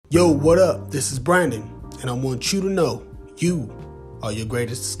Yo, what up? This is Brandon, and I want you to know you are your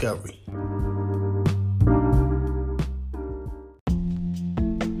greatest discovery.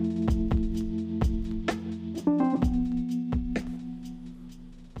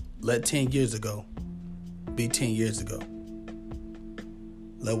 Let 10 years ago be 10 years ago.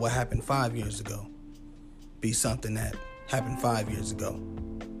 Let what happened 5 years ago be something that happened 5 years ago.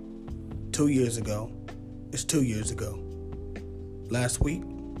 2 years ago is 2 years ago. Last week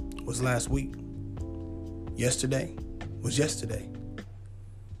was last week. Yesterday was yesterday.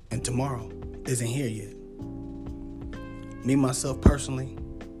 And tomorrow isn't here yet. Me, myself, personally,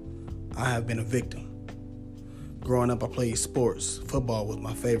 I have been a victim. Growing up, I played sports. Football was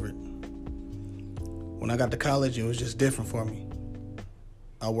my favorite. When I got to college, it was just different for me.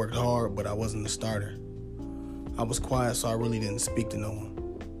 I worked hard, but I wasn't a starter. I was quiet, so I really didn't speak to no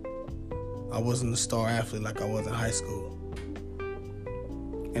one. I wasn't a star athlete like I was in high school.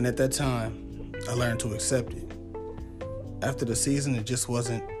 And at that time, I learned to accept it. After the season, it just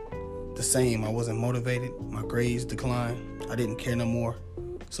wasn't the same. I wasn't motivated. My grades declined. I didn't care no more,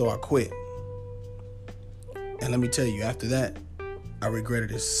 so I quit. And let me tell you, after that, I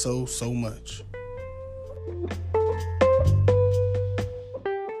regretted it so much.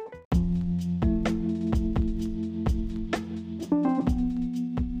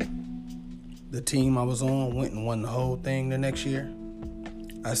 The team I was on went and won the whole thing the next year.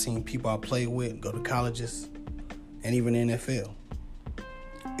 I seen people I played with go to colleges and even the NFL.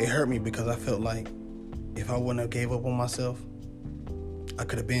 It hurt me because I felt like if I wouldn't have gave up on myself, I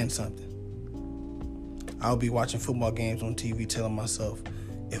could have been something. I would be watching football games on TV telling myself,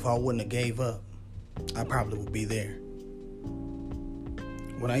 if I wouldn't have gave up, I probably would be there.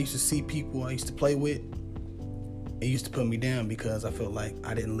 When I used to see people I used to play with, it used to put me down because I felt like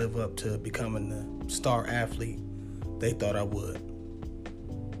I didn't live up to becoming the star athlete they thought I would.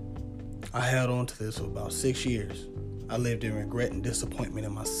 I held on to this for about 6 years. I lived in regret and disappointment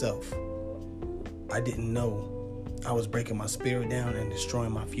in myself. I didn't know I was breaking my spirit down and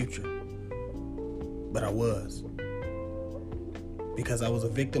destroying my future. But I was. Because I was a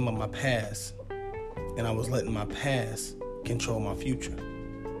victim of my past, and I was letting my past control my future.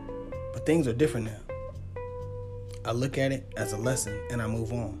 But things are different now. I look at it as a lesson and I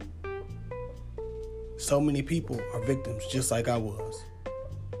move on. So many people are victims just like I was.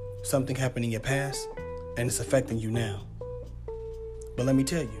 Something happened in your past and it's affecting you now. But let me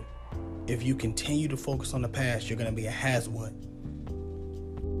tell you, if you continue to focus on the past, you're going to be a has-what.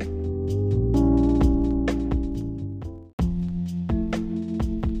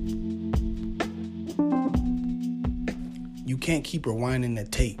 You can't keep rewinding the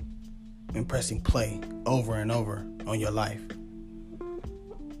tape and pressing play over and over on your life.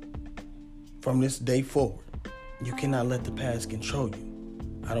 From this day forward, you cannot let the past control you.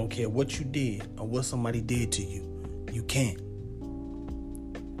 I don't care what you did or what somebody did to you. You can't.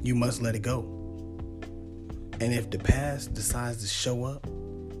 You must let it go. And if the past decides to show up,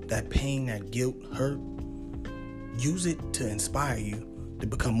 that pain, that guilt, hurt, use it to inspire you to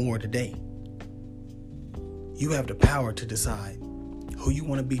become more today. You have the power to decide who you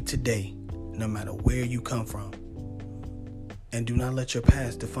want to be today, no matter where you come from. And do not let your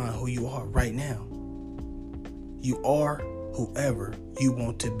past define who you are right now. You are whoever you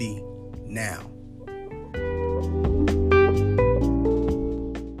want to be now.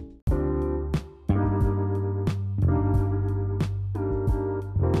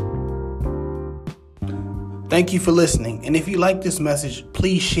 Thank you for listening. And if you like this message,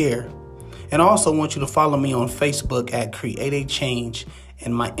 please share. And I also want you to follow me on Facebook at Create a Change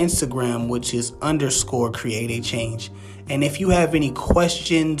and my Instagram, which is _Create a Change. And if you have any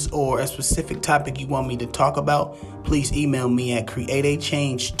questions or a specific topic you want me to talk about, please email me at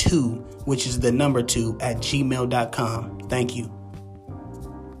createachange2, which is the number 2, @gmail.com. Thank you.